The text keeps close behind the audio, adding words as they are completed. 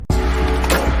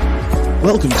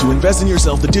Welcome to Invest in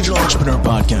Yourself, the Digital Entrepreneur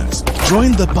Podcast.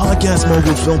 Join the podcast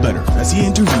mogul Phil Better as he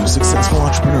interviews successful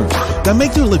entrepreneurs that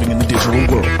make their living in the digital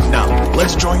world. Now,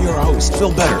 let's join your host,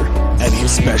 Phil Better, and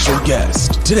his special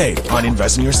guest today on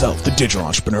Invest in Yourself, the Digital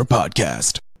Entrepreneur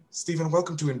Podcast. Stephen,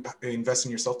 welcome to Invest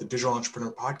in Yourself, the Digital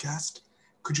Entrepreneur Podcast.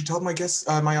 Could you tell my guests,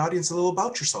 my audience, a little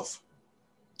about yourself?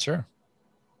 Sure.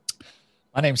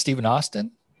 My name is Stephen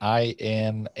Austin. I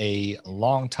am a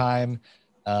longtime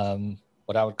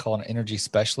what I would call an energy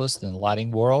specialist in the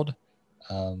lighting world.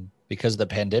 Because of the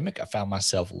pandemic, I found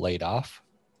myself laid off,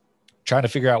 trying to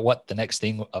figure out what the next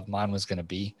thing of mine was going to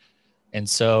be. And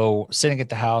so sitting at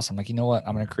the house, I'm like, you know what?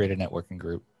 I'm going to create a networking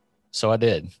group. So I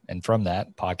did. And from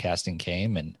that, podcasting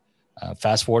came. And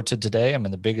fast forward to today, I'm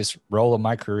in the biggest role of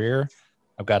my career.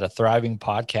 I've got a thriving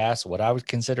podcast, what I would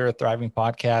consider a thriving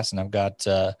podcast. And I've got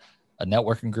a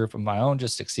networking group of my own,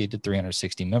 just exceeded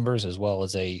 360 members, as well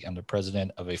as I'm the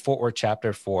president of a Fort Worth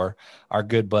chapter for our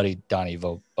good buddy, Donnie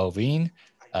Bovine.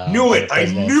 I knew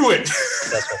it.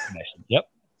 Yep.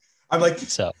 I'm like,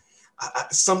 so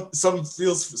some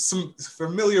feels some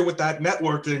familiar with that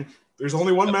networking. There's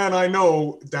only one man I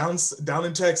know down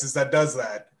in Texas that does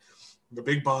that. The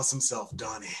big boss himself,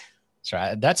 Donnie. That's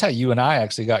right. That's how you and I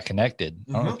actually got connected.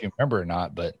 I don't know if you remember or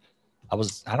not, but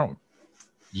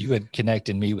you had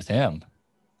connected me with him.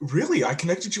 Really? I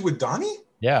connected you with Donnie?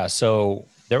 Yeah. So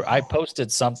I posted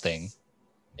something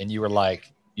and you were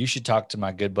like, you should talk to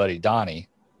my good buddy, Donnie.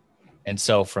 And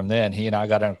so from then he and I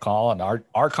got on a call and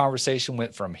our conversation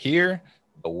went from here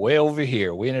to way over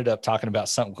here. We ended up talking about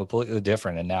something completely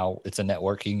different. And now it's a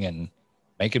networking and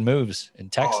making moves in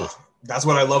Texas. Oh, that's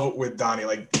what I love with Donnie.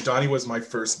 Like, Donnie was my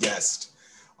first guest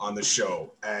on the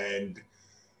show and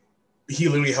he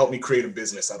literally helped me create a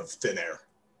business out of thin air.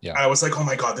 Yeah. I was like, oh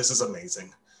my God, this is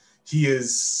amazing. He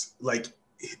is like,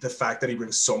 the fact that he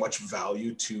brings so much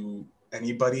value to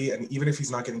anybody. And even if he's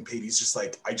not getting paid, he's just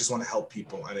like, I just want to help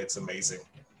people. And it's amazing.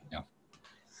 Yeah.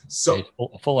 So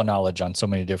full of knowledge on so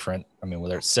many different,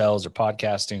 whether it's sales or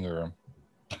podcasting or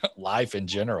life in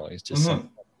general, he's just so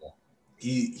cool.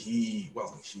 He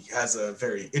has a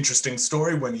very interesting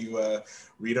story when you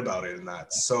read about it and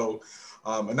that. So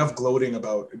enough gloating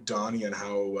about Donnie and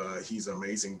how he's an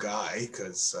amazing guy,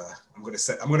 because I'm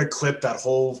gonna clip that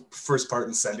whole first part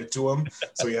and send it to him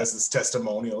so he has this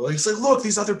testimonial. He's like, look,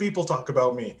 these other people talk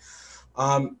about me.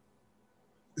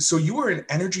 So you were an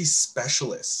energy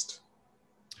specialist.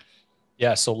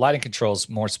 Yeah, so lighting controls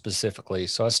more specifically.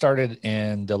 So I started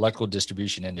in the electrical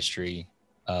distribution industry,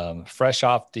 fresh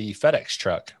off the FedEx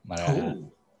truck.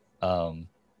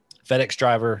 FedEx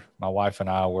driver. My wife and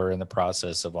I were in the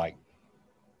process of like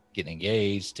getting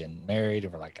engaged and married,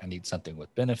 and we're like, I need something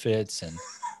with benefits.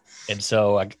 And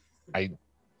so I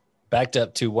backed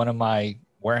up to one of my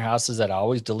warehouses that I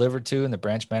always delivered to, and the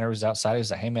branch manager was outside. He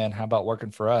was like, hey man, how about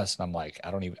working for us? And I'm like,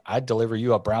 I deliver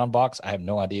you a brown box. I have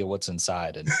no idea what's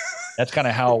inside. And that's kind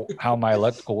of how my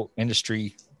electrical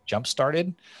industry jump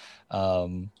started.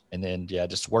 And then,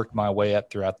 just worked my way up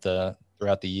throughout the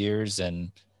years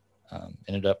and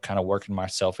ended up kind of working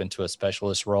myself into a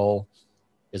specialist role.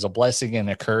 Is a blessing and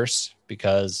a curse,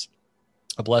 because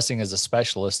a blessing as a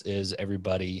specialist is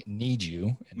everybody needs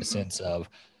you in the sense of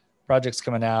projects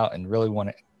coming out and really want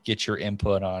to get your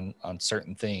input on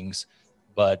certain things.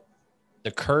 But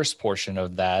the curse portion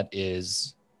of that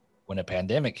is when a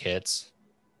pandemic hits,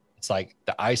 it's like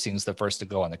the icing's the first to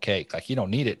go on the cake. Like, you don't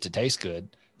need it to taste good,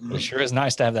 but it sure is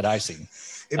nice to have that icing.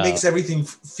 It makes everything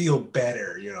feel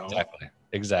better, you know?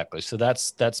 Exactly. So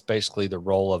that's basically the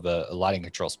role of a lighting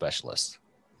control specialist.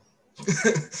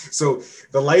 So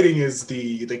the lighting is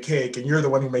the cake, and you're the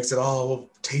one who makes it all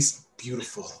taste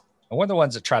beautiful. And we're the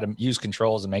ones that try to use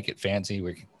controls and make it fancy.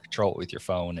 We can control it with your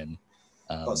phone. And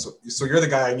so you're the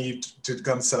guy I need to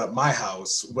come set up my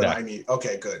house when I need.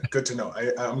 Okay, good to know.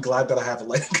 I'm glad that I have a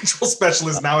lighting control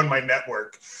specialist now in my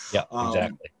network. Yeah,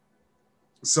 exactly.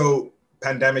 So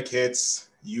pandemic hits.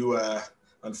 You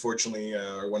unfortunately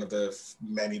are one of the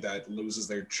many that loses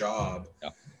their job. Yeah.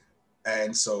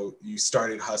 And so you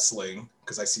started hustling,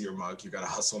 because I see your mug. You got a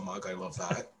hustle mug. I love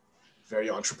that. Very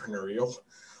entrepreneurial.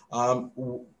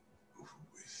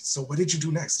 So what did you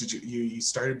do next? Did you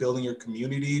started building your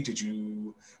community?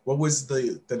 What was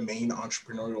the main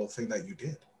entrepreneurial thing that you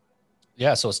did?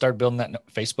 Yeah. So I started building that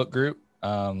Facebook group.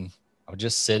 I was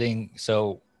just sitting.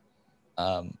 So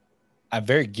I'm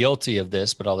very guilty of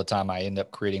this, but all the time I end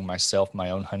up creating myself my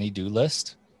own honey-do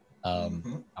list. I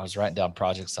was writing down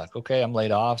projects like, okay, I'm laid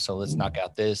off, so let's knock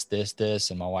out this.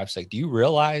 And my wife's like, do you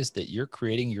realize that you're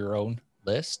creating your own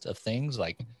list of things?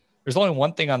 Like, there's only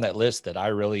one thing on that list that I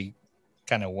really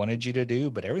kind of wanted you to do,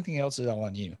 but everything else is all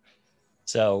on you.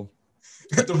 So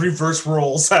The reverse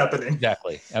roles happening.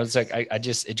 Exactly. I was like, I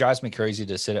just, it drives me crazy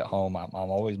to sit at home. I'm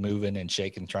always moving and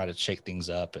shaking, trying to shake things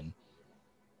up. And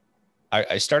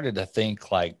I started to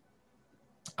think like,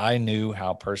 I knew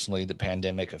how personally the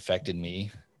pandemic affected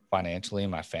me financially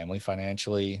and my family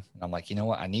financially. And I'm like, you know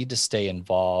what? I need to stay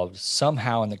involved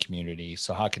somehow in the community.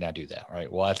 So how can I do that? Right.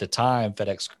 Well, at the time,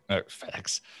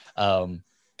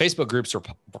 Facebook groups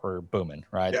were booming,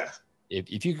 right? Yeah.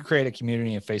 If you could create a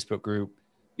community and Facebook group,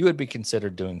 you would be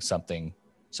considered doing something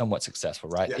somewhat successful,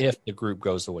 right? Yeah. If the group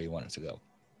goes the way you want it to go.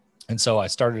 And so I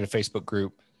started a Facebook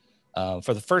group.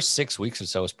 For the first 6 weeks or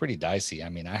so, it was pretty dicey. I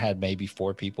mean, I had maybe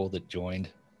 4 people that joined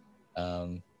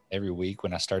every week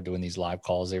when I started doing these live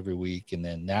calls every week. And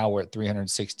then now we're at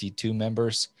 362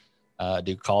 members,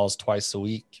 do calls twice a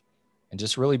week and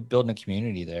just really building a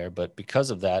community there. But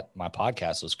because of that, my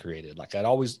podcast was created. Like I'd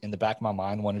always in the back of my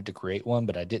mind wanted to create one,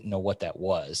 but I didn't know what that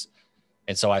was.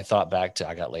 And so I thought back to,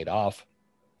 I got laid off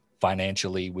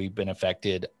financially. We've been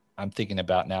affected. I'm thinking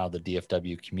about now the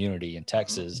DFW community in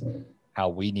Texas, how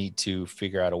we need to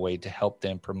figure out a way to help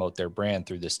them promote their brand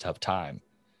through this tough time.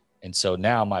 And so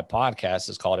now my podcast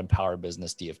is called Empower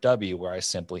Business DFW, where I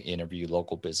simply interview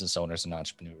local business owners and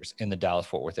entrepreneurs in the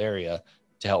Dallas-Fort Worth area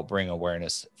to help bring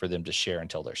awareness for them to share and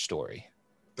tell their story.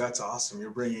 That's awesome.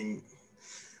 You're bringing,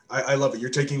 I love it.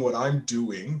 You're taking what I'm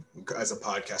doing as a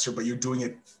podcaster, but you're doing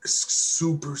it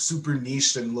super, super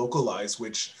niche and localized,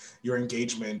 which your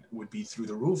engagement would be through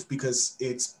the roof because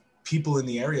it's people in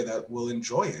the area that will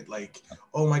enjoy it. Like,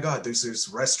 oh my God, there's this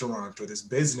restaurant or this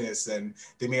business, and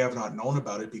they may have not known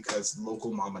about it because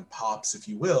local mom and pops, if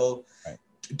you will, right,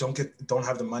 don't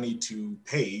have the money to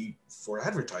pay for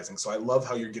advertising. So I love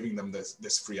how you're giving them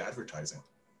this free advertising.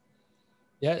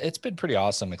 Yeah, it's been pretty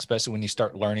awesome, especially when you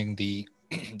start learning the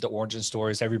origin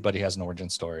stories. Everybody has an origin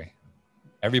story.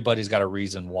 Everybody's got a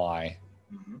reason why.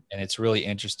 Mm-hmm. And it's really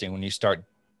interesting when you start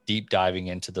deep diving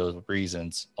into those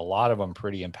reasons, a lot of them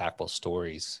pretty impactful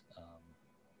stories.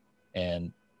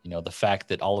 And, you know, the fact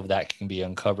that all of that can be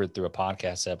uncovered through a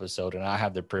podcast episode, and I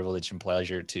have the privilege and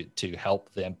pleasure to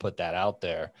help them put that out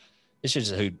there. It's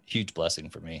just a huge blessing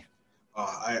for me.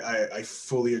 I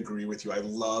fully agree with you. I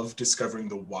love discovering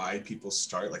the why people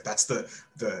start. Like that's the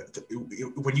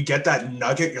when you get that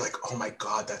nugget, you're like, oh my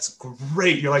God, that's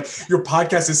great. You're like, your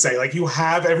podcast is saying like you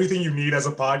have everything you need as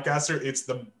a podcaster. It's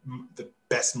the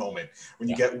best moment when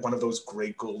you get one of those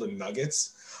great golden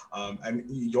nuggets. And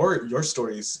your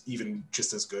story is even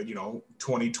just as good. You know,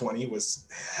 2020 was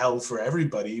hell for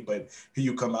everybody, but here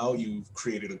you come out, you've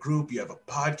created a group, you have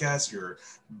a podcast, you're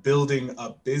building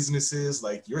up businesses.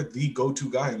 Like you're the go-to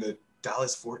guy in the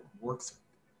Dallas-Fort Worth,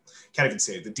 can't even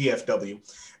say it, the DFW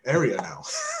area now.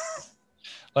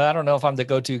 Well, I don't know if I'm the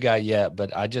go-to guy yet,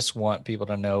 but I just want people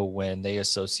to know when they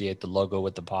associate the logo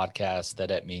with the podcast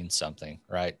that it means something,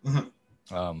 right?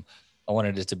 Mm-hmm. I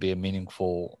wanted it to be a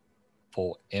meaningful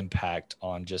impact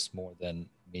on just more than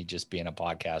me just being a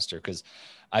podcaster. Because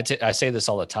I say this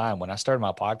all the time. When I started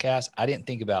my podcast, I didn't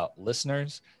think about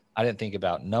listeners. I didn't think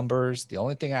about numbers. The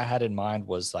only thing I had in mind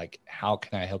was like, how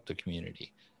can I help the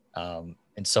community?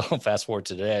 And so fast forward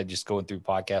to today, I'm just going through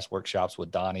podcast workshops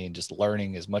with Donnie and just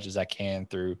learning as much as I can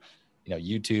through, you know,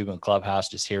 YouTube and Clubhouse,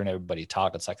 just hearing everybody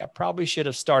talk. It's like, I probably should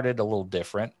have started a little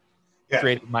different,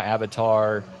 created my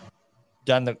avatar,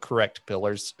 done the correct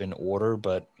pillars in order,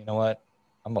 but you know what?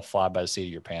 I'm a fly by the seat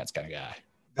of your pants kind of guy.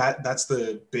 That's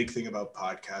the big thing about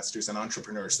podcasters and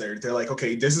entrepreneurs. They're like,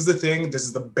 okay, this is the thing. This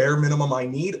is the bare minimum I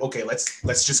need. Okay, let's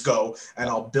just go and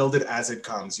I'll build it as it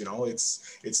comes. You know,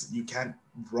 it's you can't.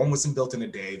 Rome wasn't built in a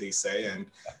day, they say, and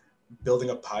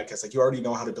building a podcast, like you already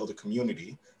know how to build a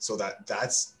community, so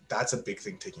that's a big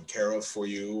thing taken care of for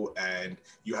you, and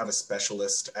you have a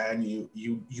specialist, and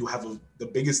you have the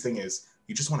biggest thing is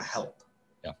you just want to help.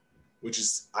 Which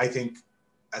is, I think,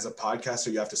 as a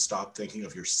podcaster, you have to stop thinking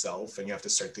of yourself and you have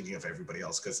to start thinking of everybody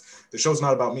else, because the show's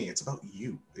not about me. It's about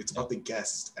you. It's about the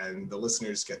guests, and the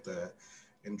listeners get to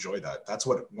enjoy that. That's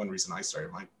one reason I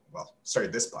started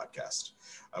started this podcast.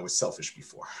 I was selfish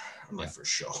before on my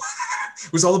first show.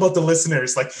 It was all about the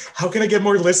listeners. Like, how can I get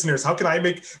more listeners? How can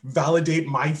I validate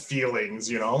my feelings,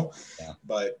 you know? Yeah.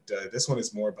 But this one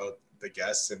is more about the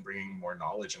guests and bringing more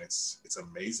knowledge, and it's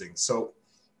amazing. So,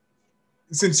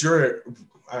 since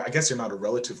I guess you're not a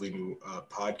relatively new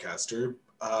podcaster,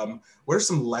 what are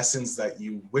some lessons that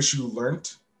you wish you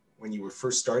learned when you were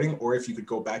first starting? Or if you could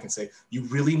go back and say, you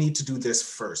really need to do this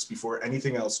first before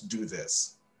anything else, do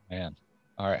this. Man.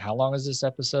 All right. How long is this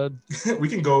episode? We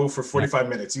can go for 45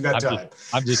 minutes. You got time.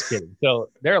 I'm just kidding.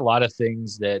 So there are a lot of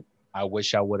things that I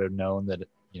wish I would have known that,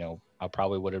 you know, I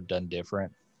probably would have done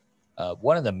different.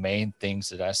 One of the main things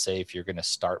that I say, if you're going to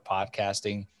start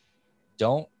podcasting,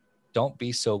 don't don't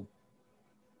be so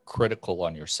critical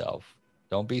on yourself.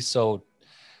 Don't be so,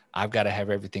 I've got to have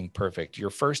everything perfect. Your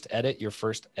first edit, your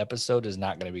first episode is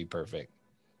not going to be perfect.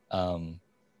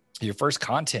 Your first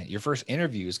content, your first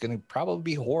interview is going to probably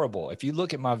be horrible. If you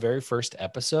look at my very first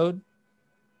episode,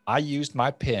 I used my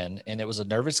pen and it was a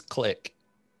nervous click.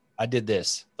 I did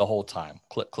this the whole time,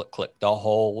 click, click, click the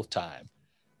whole time.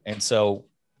 And so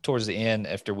towards the end,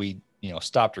 after we,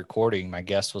 stopped recording, my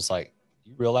guest was like,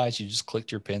 you realize you just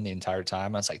clicked your pen the entire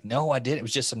time? I was like, no, I didn't. It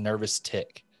was just a nervous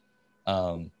tick.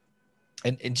 And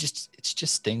it's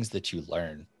just things that you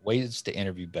learn, ways to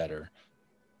interview better.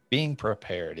 Being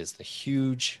prepared is the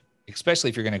huge, especially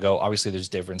if you're going to go, obviously there's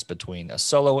difference between a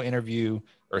solo interview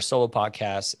or a solo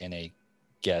podcast and a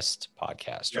guest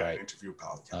podcast, right? Interview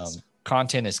podcast.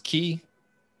 Content is key,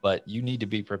 but you need to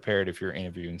be prepared if you're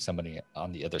interviewing somebody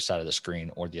on the other side of the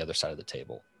screen or the other side of the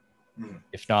table.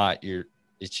 If not,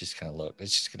 it's just going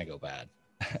to go bad.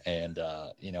 And,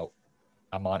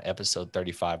 I'm on episode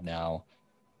 35 now,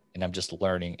 and I'm just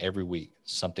learning every week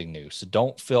something new. So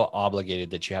don't feel obligated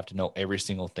that you have to know every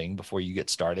single thing before you get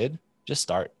started. Just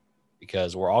start,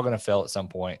 because we're all going to fail at some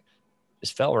point.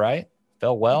 Just fail right,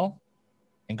 fail well,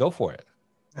 and go for it.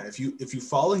 And if you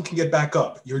fall and can get back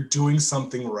up, you're doing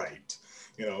something right.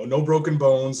 No broken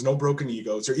bones, no broken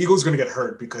egos. Your ego's going to get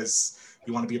hurt because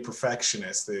you want to be a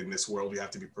perfectionist. In this world, you have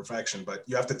to be perfection, but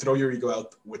you have to throw your ego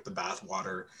out with the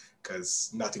bathwater, because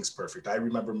nothing's perfect. I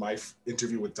remember my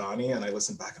interview with Donnie, and I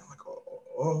listened back and I'm like,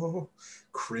 oh,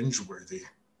 cringeworthy.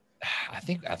 I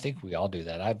think we all do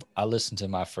that. I listened to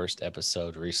my first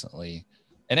episode recently,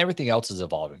 and everything else is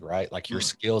evolving, right? Like your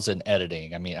skills in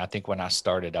editing. I mean, I think when I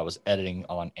started, I was editing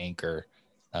on Anchor.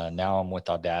 Now I'm with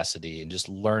Audacity and just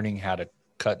learning how to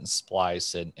cut and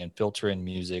splice and filter in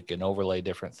music and overlay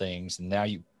different things. And now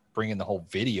you bring in the whole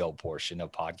video portion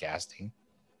of podcasting.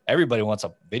 Everybody wants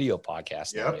a video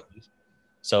podcast nowadays.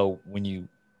 So when you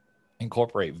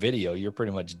incorporate video, you're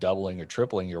pretty much doubling or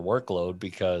tripling your workload,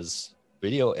 because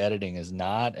video editing is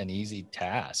not an easy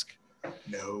task.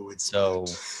 No, it's so not.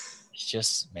 It's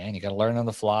just, man, you got to learn on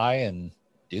the fly and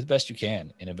do the best you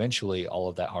can. And eventually all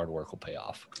of that hard work will pay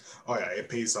off. Oh yeah, it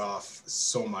pays off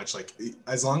so much. Like,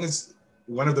 as long as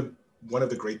one of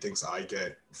the great things I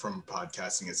get from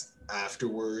podcasting is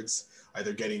afterwards,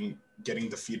 either getting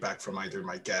the feedback from either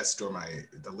my guest or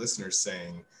the listeners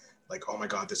saying, like, oh my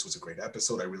God, this was a great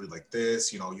episode. I really like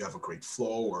this. You have a great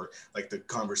flow, or like the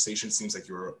conversation seems like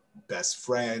you're best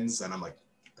friends. And I'm like,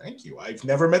 thank you. I've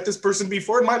never met this person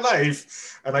before in my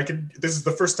life. And this is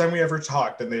the first time we ever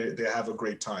talked, and they have a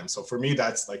great time. So for me,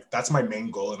 that's my main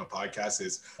goal in a podcast,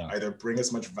 is either bring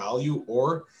as much value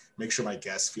or make sure my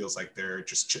guest feels like they're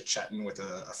just chit-chatting with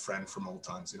a friend from old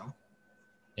times,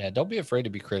 Yeah. Don't be afraid to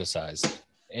be criticized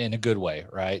in a good way.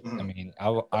 Right. I mean,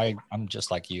 I'm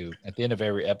just like you. At the end of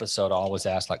every episode, I always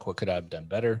ask, like, what could I have done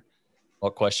better?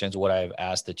 What questions would I have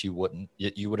asked that you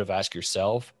would have asked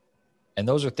yourself? And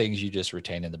those are things you just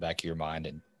retain in the back of your mind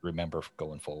and remember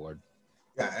going forward.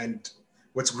 Yeah. And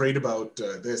what's great about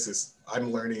this is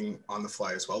I'm learning on the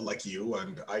fly as well, like you.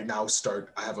 And I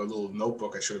have a little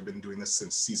notebook. I should have been doing this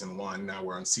since season 1. Now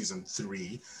we're on season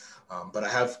 3. But I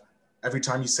have, every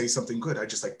time you say something good, I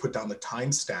just put down the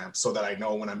timestamp so that I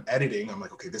know when I'm editing, I'm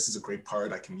like, okay, this is a great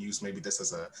part. I can use maybe this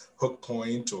as a hook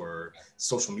point or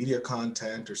social media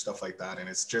content or stuff like that. And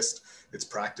it's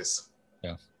practice.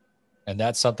 Yeah. And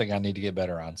that's something I need to get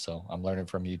better on. So I'm learning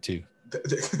from you too.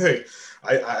 Hey,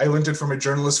 I learned it from a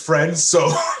journalist friend,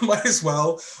 so might as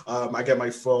well. I get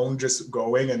my phone just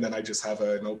going, and then I just have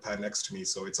a notepad next to me,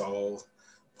 so it's all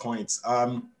points.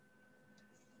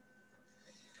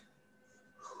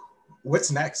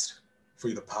 What's next for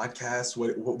you, the podcast?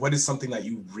 What is something that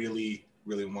you really,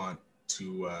 really want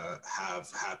to have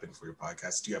happen for your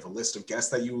podcast? Do you have a list of guests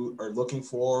that you are looking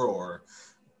for, or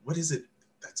what is it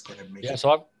that's going to make it?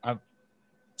 So I'm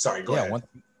sorry, go ahead.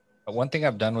 One thing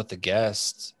I've done with the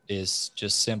guests is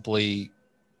just simply,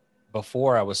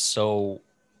 before I was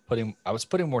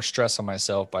putting more stress on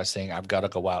myself by saying I've got to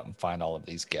go out and find all of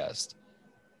these guests.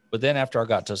 But then after I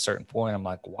got to a certain point, I'm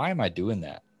like, why am I doing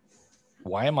that?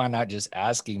 Why am I not just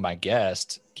asking my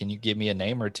guest, can you give me a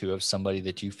name or two of somebody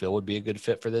that you feel would be a good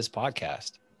fit for this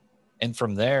podcast? And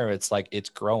from there, it's like, it's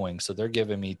growing. So they're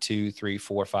giving me 2, 3,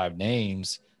 4, 5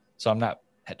 names. So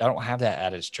I don't have that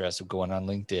added stress of going on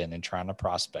LinkedIn and trying to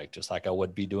prospect, just like I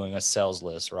would be doing a sales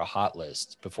list or a hot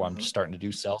list before I'm starting to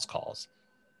do sales calls.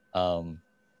 And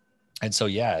so,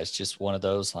 yeah, it's just one of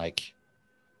those, like,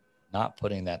 not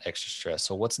putting that extra stress.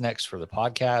 So what's next for the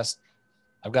podcast?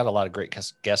 I've got a lot of great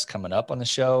guests coming up on the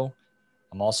show.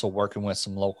 I'm also working with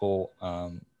some local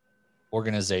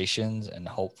organizations and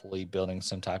hopefully building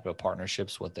some type of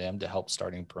partnerships with them to help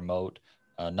starting promote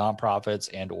nonprofits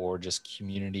and or just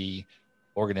community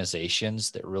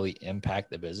organizations that really impact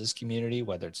the business community,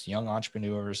 whether it's young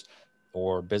entrepreneurs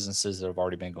or businesses that have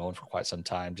already been going for quite some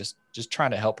time, just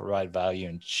trying to help provide value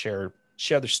and share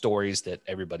their stories that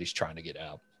everybody's trying to get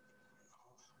out.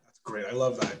 That's great. I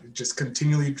love that. Just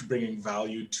continually bringing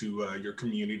value to your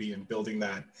community and building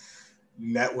that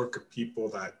network of people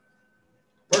that,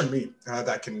 pardon me,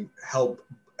 that can help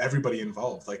everybody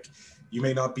involved. Like, you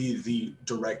may not be the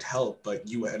direct help, but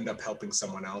you end up helping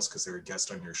someone else because they're a guest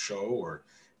on your show, or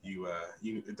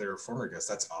they're a former guest.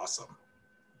 That's awesome.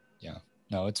 Yeah,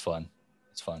 no, it's fun.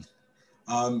 It's fun.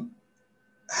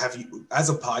 Have you, as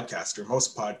a podcaster,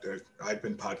 I've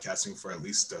been podcasting for at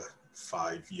least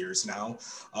 5 years now.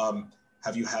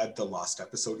 Have you had the lost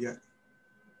episode yet?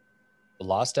 The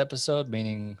lost episode,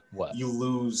 meaning what? You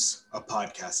lose a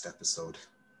podcast episode.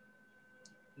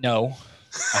 No,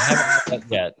 I haven't had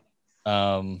that yet.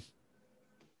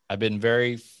 I've been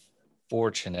very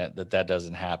fortunate that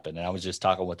doesn't happen. And I was just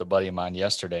talking with a buddy of mine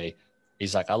yesterday.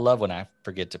 He's like, I love when I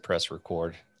forget to press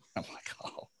record. I'm like,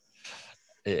 oh,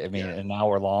 I mean, an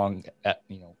hour long,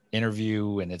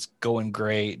 interview, and it's going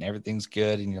great and everything's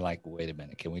good. And you're like, wait a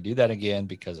minute, can we do that again?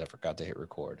 Because I forgot to hit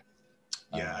record.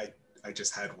 Yeah. I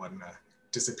just had one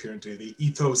disappear into the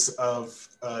ethos of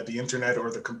the internet or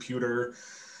the computer.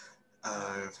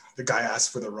 The guy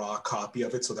asked for the raw copy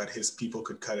of it so that his people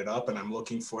could cut it up, and I'm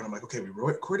looking for it. I'm like, okay, we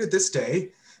recorded this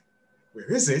day.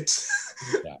 Where is it?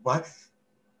 Yeah. What?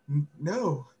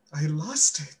 No, I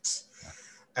lost it. Yeah.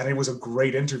 And it was a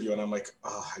great interview, and I'm like,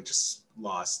 oh, I just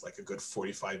lost like a good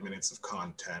 45 minutes of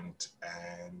content,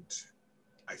 and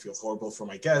I feel horrible for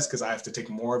my guests because I have to take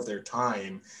more of their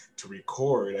time to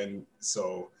record. And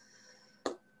so,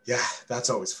 yeah,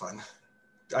 that's always fun.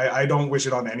 I don't wish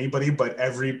it on anybody, but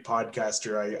every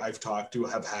podcaster I've talked to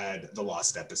have had the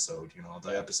lost episode,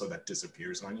 the episode that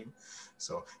disappears on you.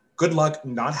 So good luck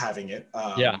not having it.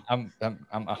 Yeah, I'm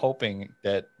hoping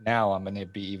that now I'm going to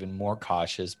be even more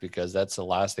cautious, because that's the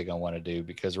last thing I want to do.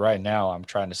 Because right now I'm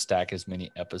trying to stack as many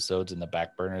episodes in the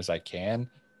back burner as I can.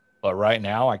 But right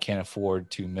now I can't afford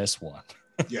to miss one.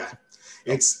 Yeah.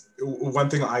 It's one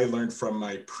thing I learned from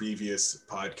my previous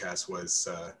podcast was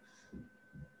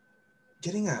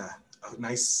getting a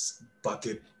nice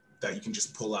bucket that you can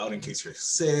just pull out in case you're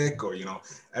sick, or,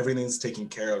 everything's taken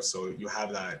care of. So you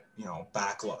have that,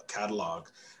 backlog catalog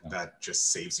that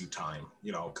just saves you time,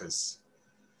 because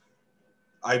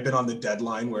I've been on the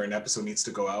deadline where an episode needs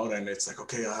to go out and it's like,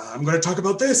 okay, I'm going to talk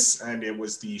about this. And it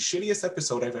was the shittiest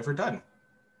episode I've ever done.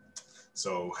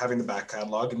 So having the back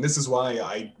catalog, and this is why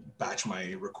I batch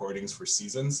my recordings for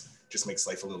seasons, just makes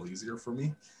life a little easier for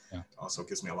me. Yeah. Also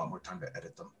gives me a lot more time to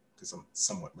edit them, because I'm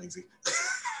somewhat lazy.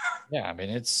 Yeah, I mean,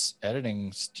 it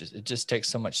just takes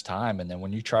so much time. And then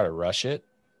when you try to rush it,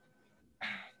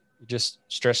 you're just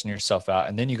stressing yourself out.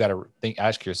 And then you got to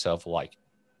ask yourself, like,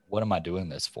 what am I doing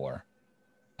this for?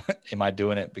 Am I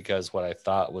doing it because what I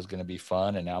thought was going to be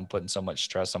fun, and now I'm putting so much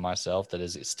stress on myself that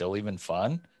is it still even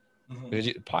fun? Mm-hmm. Because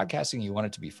podcasting, you want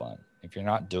it to be fun. If you're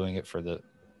not doing it for the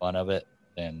fun of it,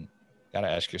 then you got to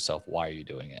ask yourself, why are you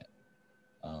doing it?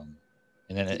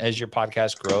 And then as your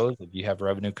podcast grows, if you have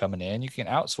revenue coming in, you can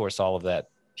outsource all of that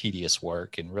tedious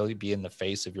work and really be in the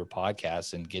face of your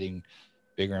podcast and getting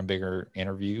bigger and bigger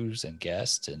interviews and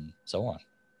guests and so on.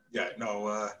 Yeah,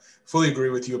 no, fully agree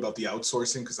with you about the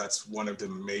outsourcing, because that's one of the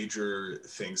major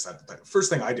things that first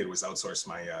thing I did was outsource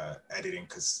my editing,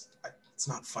 because it's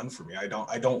not fun for me. I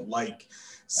don't like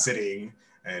sitting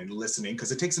and listening,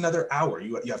 because it takes another hour.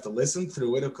 You have to listen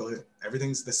through it. Okay,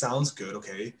 the sound's good.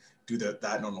 Okay, do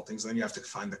that normal things. And then you have to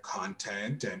find the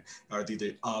content, and are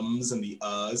the ums and the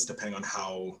uhs, depending on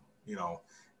how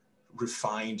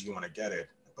refined you want to get it.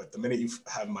 But the minute you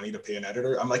have money to pay an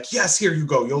editor, I'm like, yes, here you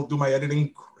go. You'll do my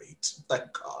editing. Great.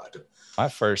 Thank God. My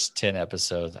first 10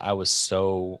 episodes, I was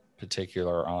so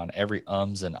particular on every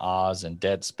ums and ahs and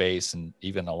dead space, and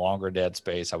even a longer dead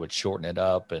space. I would shorten it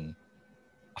up. And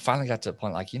I finally got to the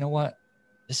point, like, you know what?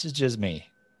 This is just me.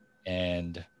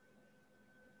 And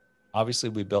obviously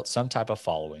we built some type of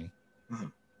following. Mm-hmm.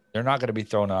 They're not going to be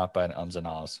thrown up by ums and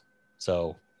ahs.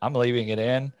 So I'm leaving it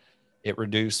in. It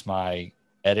reduced my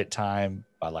edit time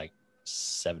by like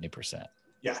 70%.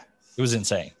 Yeah. It was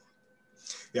insane.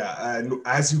 Yeah. And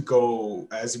as you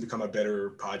become a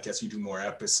better podcast, you do more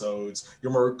episodes,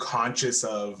 you're more conscious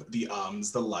of the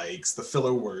ums, the likes, the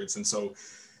filler words. And so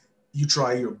you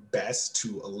try your best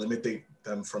to eliminate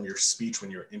them from your speech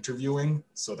when you're interviewing,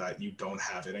 so that you don't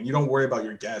have it. And you don't worry about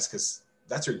your guest, because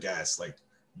that's your guest. Like,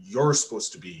 you're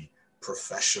supposed to be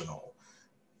professional.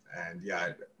 And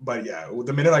but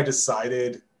the minute I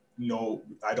decided, no,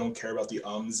 I don't care about the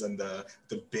ums and the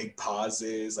big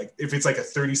pauses. Like if it's like a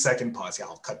 30-second pause,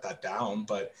 I'll cut that down.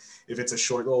 But if it's a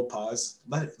short little pause,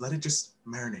 let it just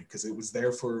marinate, because it was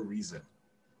there for a reason.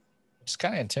 It's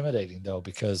kind of intimidating though,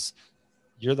 because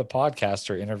you're the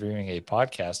podcaster interviewing a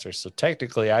podcaster. So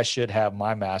technically I should have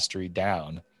my mastery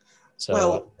down.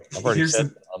 So I've already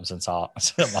said since well,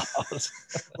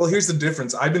 here's the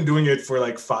difference. I've been doing it for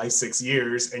like 5-6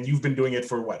 years, and you've been doing it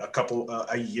for what,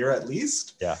 a year at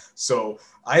least? Yeah. So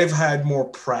I've had more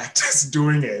practice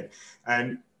doing it.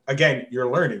 And again,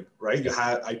 you're learning, right?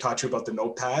 I taught you about the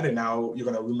notepad, and now you're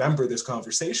going to remember this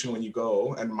conversation when you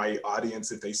go, and my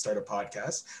audience, if they start a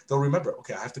podcast, they'll remember,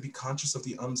 okay, I have to be conscious of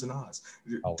the ums and ahs.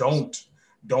 Always.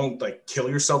 Don't like kill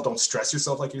yourself. Don't stress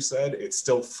yourself. Like you said, it's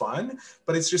still fun,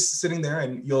 but it's just sitting there,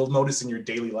 and you'll notice in your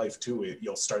daily life too,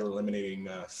 you'll start eliminating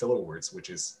filler words, which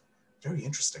is very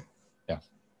interesting. Yeah.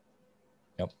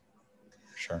 Yep.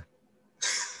 Sure.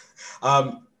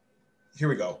 Here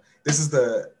we go. This is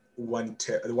the one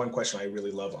question I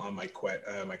really love on my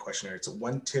questionnaire. It's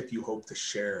one tip you hope to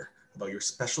share about your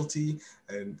specialty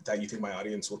and that you think my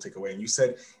audience will take away. And you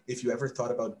said, if you ever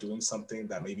thought about doing something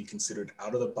that may be considered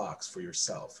out of the box for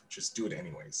yourself, just do it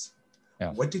anyways.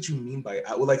 Yeah. What did you mean by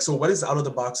so what is out of the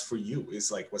box for you? Was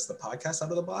the podcast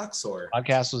out of the box, or?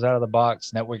 Podcast was out of the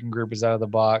box. Networking group is out of the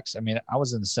box. I mean, I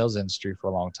was in the sales industry for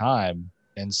a long time.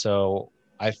 And so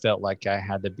I felt like I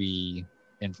had to be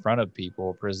in front of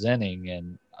people presenting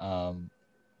and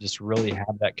just really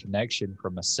have that connection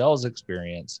from a sales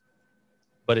experience.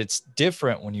 But it's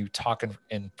different when you talk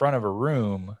in front of a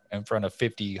room, in front of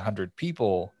 50, 100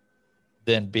 people,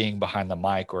 than being behind the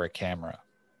mic or a camera.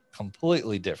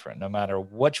 Completely different. No matter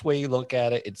which way you look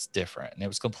at it, it's different. And it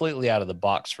was completely out of the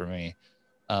box for me.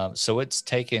 So it's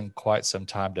taken quite some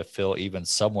time to feel even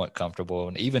somewhat comfortable.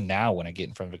 And even now when I get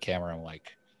in front of a camera, I'm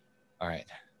like, all right,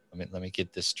 let me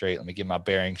get this straight. Let me get my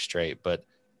bearings straight. But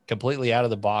completely out of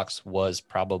the box was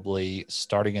probably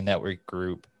starting a network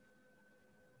group,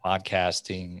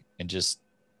 podcasting, and just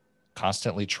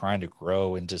constantly trying to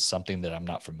grow into something that I'm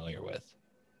not familiar with.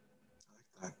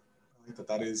 I like that.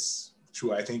 That is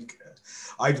true. I think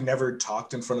I've never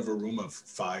talked in front of a room of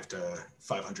 500 to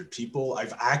 500 people.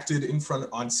 I've acted in front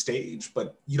on stage,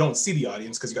 but you don't see the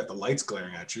audience because you got the lights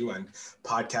glaring at you. And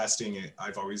podcasting,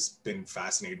 I've always been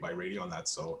fascinated by radio on that.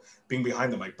 So being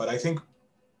behind the mic, but I think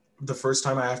the first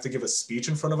time I have to give a speech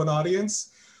in front of an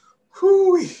audience,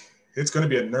 it's going to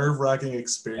be a nerve-wracking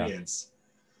experience.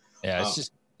 Yeah, it's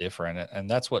just different. And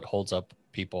that's what holds up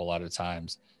people a lot of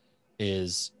times,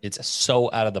 is it's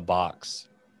so out of the box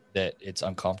that it's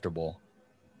uncomfortable.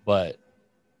 But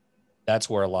that's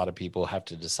where a lot of people have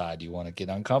to decide, do you want to get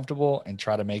uncomfortable and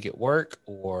try to make it work,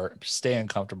 or stay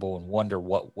uncomfortable and wonder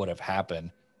what would have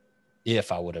happened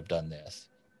if I would have done this?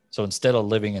 So instead of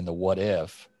living in the what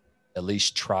if, at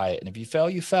least try it. And if you fail,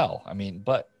 you fell. I mean,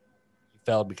 but you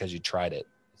failed because you tried it.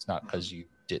 It's not because you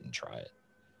didn't try it.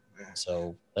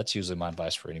 So that's usually my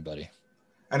advice for anybody.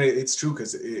 And it's true,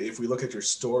 because if we look at your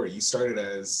story, you started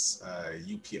as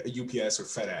UPS or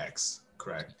FedEx,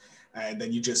 correct? And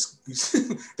then you just,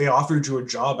 they offered you a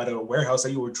job at a warehouse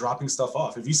that you were dropping stuff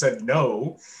off. If you said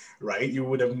no, right, you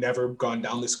would have never gone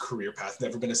down this career path,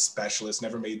 never been a specialist,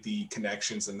 never made the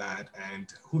connections in that.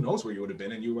 And who knows where you would have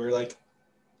been. And you were like,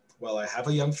 well, I have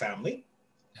a young family.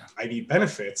 Yeah. I need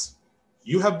benefits.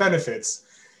 You have benefits.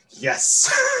 Yes.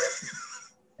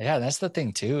 Yeah, that's the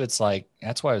thing too. It's like,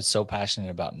 that's why I was so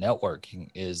passionate about networking,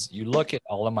 is you look at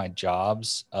all of my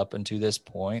jobs up until this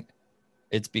point,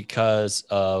 it's because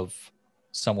of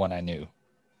someone I knew,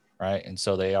 right? And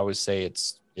so they always say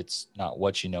it's not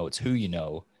what you know, it's who you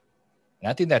know. And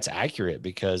I think that's accurate,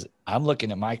 because I'm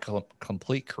looking at my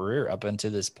complete career up until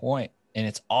this point, and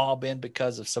it's all been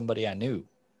because of somebody I knew.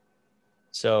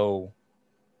 So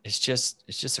it's just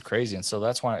a crazy. And so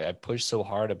that's why I push so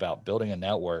hard about building a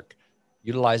network,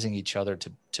 utilizing each other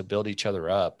to build each other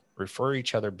up, refer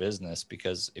each other business,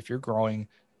 because if you're growing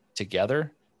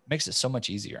together, it makes it so much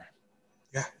easier.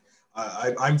 Yeah,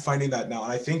 I'm finding that now.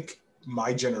 And I think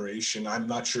my generation, I'm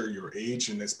not sure your age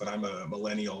in this, but I'm a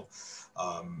millennial,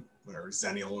 or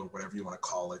Zennial, or whatever you want to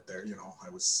call it there. You know, I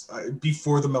was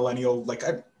before the millennial, like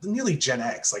I'm nearly Gen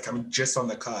X, like I'm just on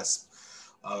the cusp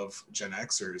of Gen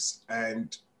Xers.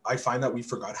 And I find that we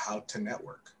forgot how to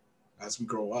network as we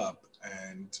grow up.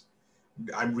 And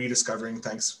I'm rediscovering,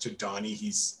 thanks to Donnie,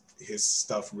 his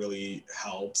stuff really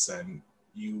helps, and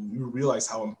you realize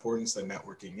how important the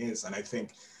networking is. And I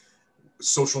think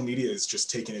social media is just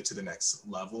taking it to the next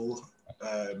level,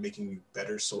 making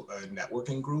better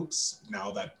networking groups.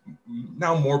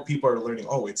 Now more people are learning,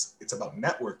 it's about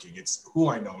networking. It's who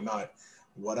I know, not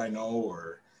what I know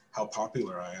or how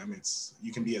popular I am.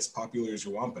 You can be as popular as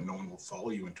you want, but no one will follow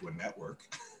you into a network.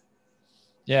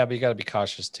 Yeah, but you got to be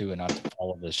cautious too, and not to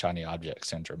follow the shiny object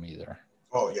syndrome either.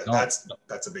 Oh yeah,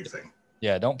 that's a big thing.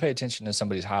 Yeah, don't pay attention to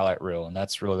somebody's highlight reel, and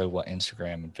that's really what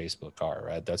Instagram and Facebook are,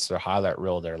 right? That's their highlight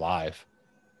reel of their life.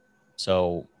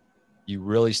 So you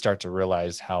really start to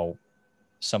realize how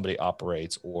somebody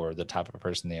operates or the type of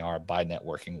person they are by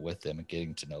networking with them and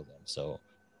getting to know them. So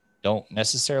don't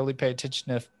necessarily pay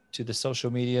attention to the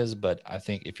social medias, but I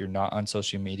think if you're not on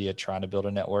social media trying to build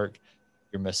a network,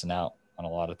 you're missing out on a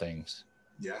lot of things.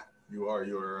 Yeah, you are.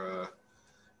 You're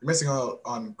missing out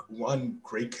on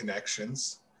great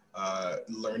connections,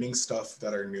 learning stuff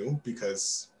that are new,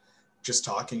 because just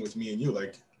talking with me and you,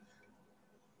 like,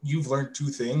 you've learned two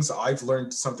things. I've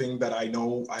learned something that I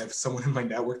know I have someone in my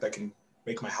network that can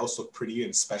make my house look pretty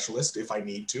and specialist if I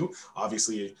need to.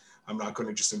 Obviously, I'm not going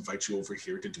to just invite you over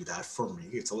here to do that for me.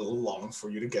 It's a little long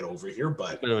for you to get over here,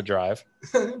 but a bit of a drive.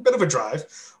 bit of a drive.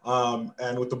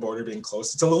 And with the border being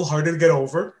closed, it's a little harder to get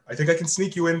over. I think I can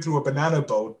sneak you in through a banana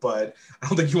boat, but I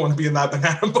don't think you want to be in that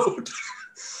banana boat.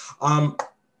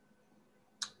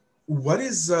 What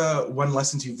is one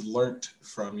lesson you've learned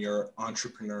from your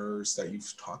entrepreneurs that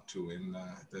you've talked to in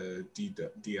the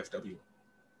DFW?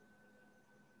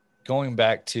 Going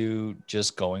back to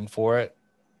just going for it.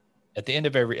 At the end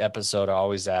of every episode, I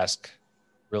always ask,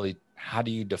 really, how do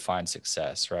you define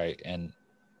success, right? And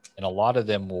a lot of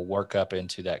them will work up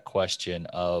into that question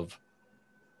of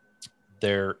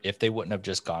if they wouldn't have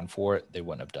just gone for it, they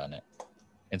wouldn't have done it.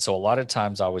 And so a lot of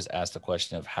times I always ask the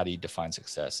question of, how do you define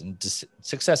success? And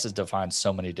success is defined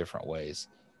so many different ways,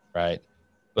 right?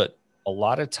 But a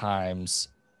lot of times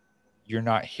you're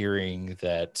not hearing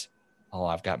that, oh,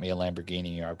 I've got me a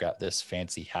Lamborghini, or I've got this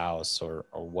fancy house, or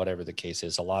whatever the case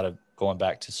is. A lot of going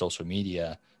back to social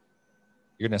media,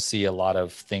 you're going to see a lot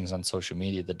of things on social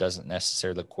media that doesn't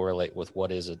necessarily correlate with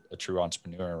what is a true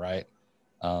entrepreneur, right?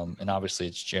 And obviously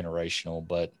it's generational,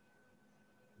 but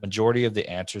majority of the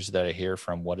answers that I hear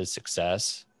from what is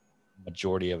success,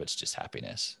 majority of it's just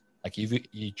happiness. Like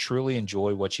you truly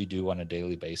enjoy what you do on a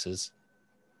daily basis.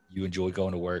 You enjoy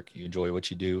going to work. You enjoy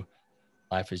what you do.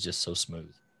 Life is just so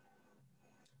smooth.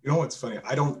 You know what's funny?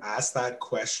 I don't ask that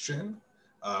question.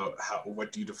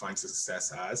 What do you define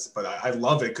success as? But I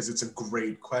love it because it's a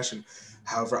great question.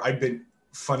 However,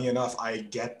 funny enough, I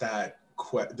get that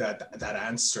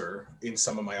answer in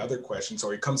some of my other questions,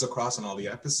 or it comes across in all the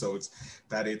episodes,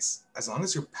 that it's, as long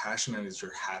as you're passionate and as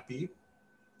you're happy,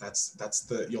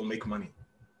 you'll make money.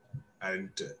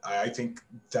 And I think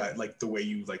that, like, the way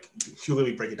you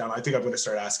literally break it down, I think I'm going to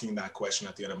start asking that question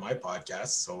at the end of my podcast.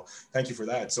 So thank you for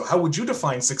that. So how would you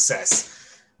define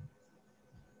success?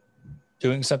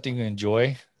 Doing something you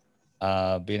enjoy,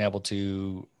 being able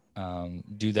to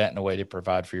do that in a way to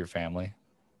provide for your family.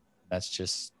 That's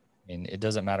just, I mean, it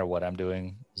doesn't matter what I'm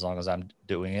doing as long as I'm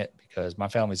doing it, because my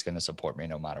family's going to support me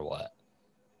no matter what.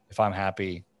 If I'm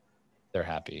happy, they're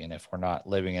happy. And if we're not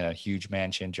living in a huge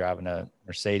mansion, driving a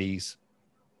Mercedes,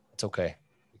 it's okay,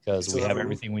 because we have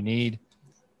everything we need,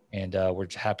 and we're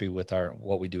happy with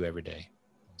what we do every day.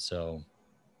 So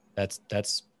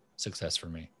that's success for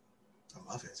me.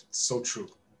 I love it. It's so true.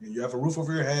 You have a roof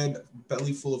over your head,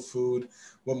 belly full of food.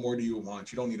 What more do you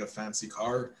want? You don't need a fancy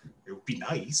car. It would be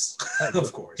nice,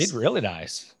 of course. It's really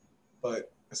nice.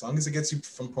 But as long as it gets you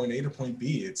from point A to point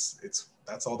B,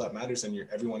 that's all that matters. And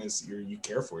everyone you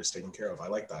care for is taken care of. I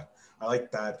like that. I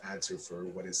like that answer for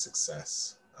what is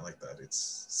success. I like that.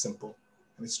 It's simple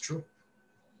and it's true.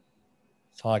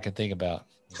 That's all I can think about,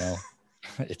 you know.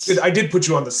 I did put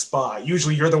you on the spot.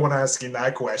 Usually you're the one asking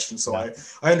that question, so yeah.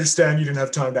 I understand you didn't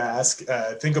have time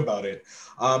to think about it.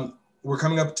 We're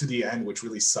coming up to the end, which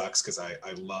really sucks, because I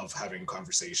love having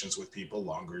conversations with people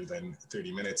longer than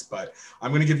 30 minutes, but I'm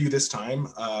going to give you this time.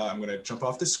 I'm going to jump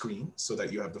off the screen so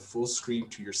that you have the full screen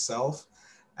to yourself,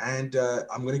 and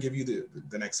I'm going to give you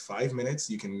the next 5 minutes.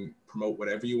 You can promote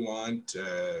whatever you want,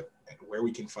 where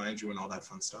we can find you, and all that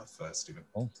fun stuff, Stephen.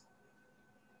 Oh.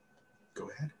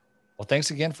 Go ahead. Well,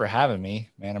 thanks again for having me,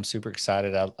 man. I'm super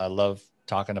excited. I love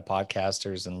talking to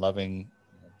podcasters and loving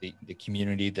the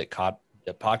community that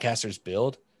podcasters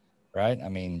build, right? I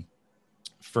mean,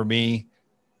 for me,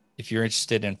 if you're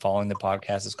interested in following the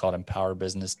podcast, it's called Empower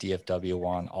Business DFW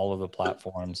on all of the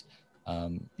platforms.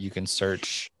 You can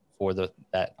search for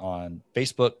that on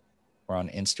Facebook or on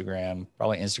Instagram.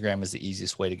 Probably Instagram is the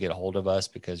easiest way to get a hold of us,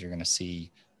 because you're going to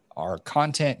see our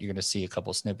content. You're going to see a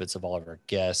couple snippets of all of our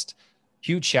guests.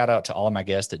 Huge shout out to all of my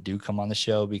guests that do come on the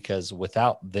show, because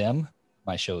without them,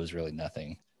 my show is really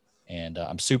nothing. And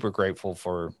I'm super grateful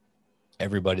for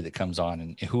everybody that comes on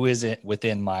and who isn't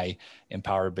within my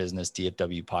Empower Business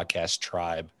DFW podcast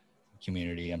tribe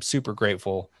community. I'm super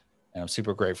grateful, and I'm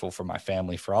super grateful for my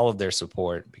family for all of their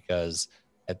support, because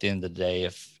at the end of the day,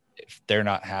 if they're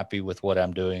not happy with what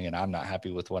I'm doing and I'm not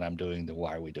happy with what I'm doing, then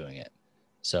why are we doing it?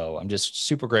 So I'm just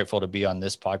super grateful to be on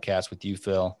this podcast with you,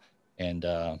 Phil. And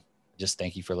just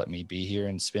thank you for letting me be here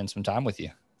and spend some time with you.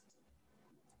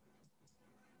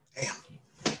 Damn,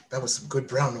 that was some good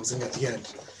brown nosing at the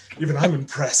end. Even I'm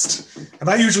impressed. And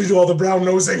I usually do all the brown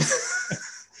nosing.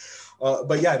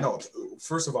 But yeah, no,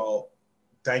 first of all,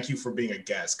 thank you for being a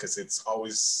guest, because it's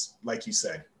always, like you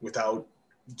said, without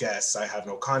guests, I have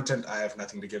no content. I have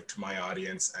nothing to give to my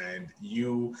audience. And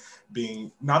you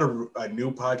being not a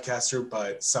new podcaster,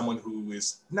 but someone who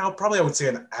is now probably, I would say,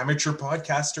 an amateur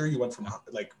podcaster. You went from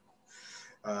like,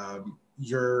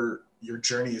 your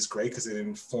journey is great because it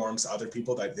informs other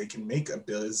people that they can make a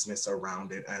business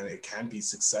around it and it can be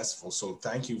successful. So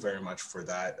thank you very much for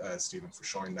that, Stephen, for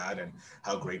showing that and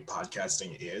how great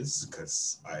podcasting is,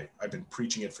 because I've been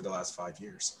preaching it for the last 5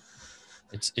 years.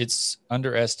 It's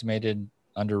underestimated,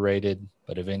 underrated,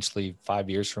 but eventually 5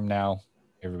 years from now,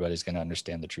 everybody's going to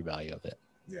understand the true value of it.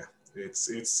 Yeah.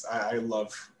 I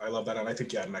love that. And I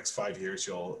think, yeah, next 5 years,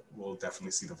 we'll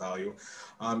definitely see the value.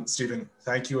 Stephen,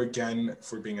 thank you again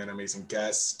for being an amazing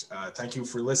guest. Thank you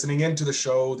for listening in to the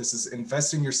show. This is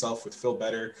Invest in Yourself with Phil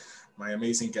Better, my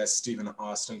amazing guest, Stephen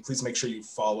Austin. Please make sure you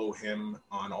follow him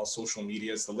on all social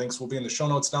medias. The links will be in the show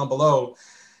notes down below.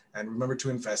 And remember to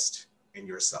invest in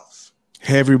yourself.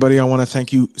 Hey, everybody. I want to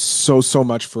thank you so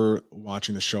much for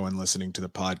watching the show and listening to the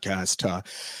podcast.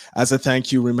 As a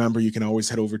thank you, remember, you can always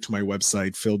head over to my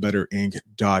website,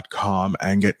 philbetterinc.com,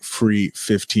 and get free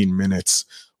 15 minutes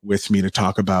with me to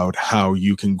talk about how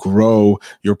you can grow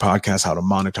your podcast, how to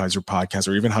monetize your podcast,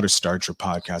 or even how to start your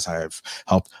podcast. I have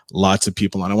helped lots of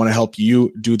people, and I want to help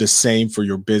you do the same for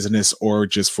your business or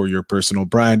just for your personal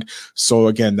brand. So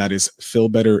again, that is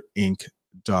philbetterinc.com.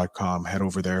 Head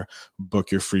over there,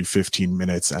 book your free 15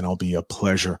 minutes, and it'll be a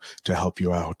pleasure to help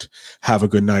you out. Have a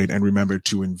good night, and remember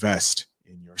to invest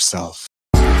in yourself.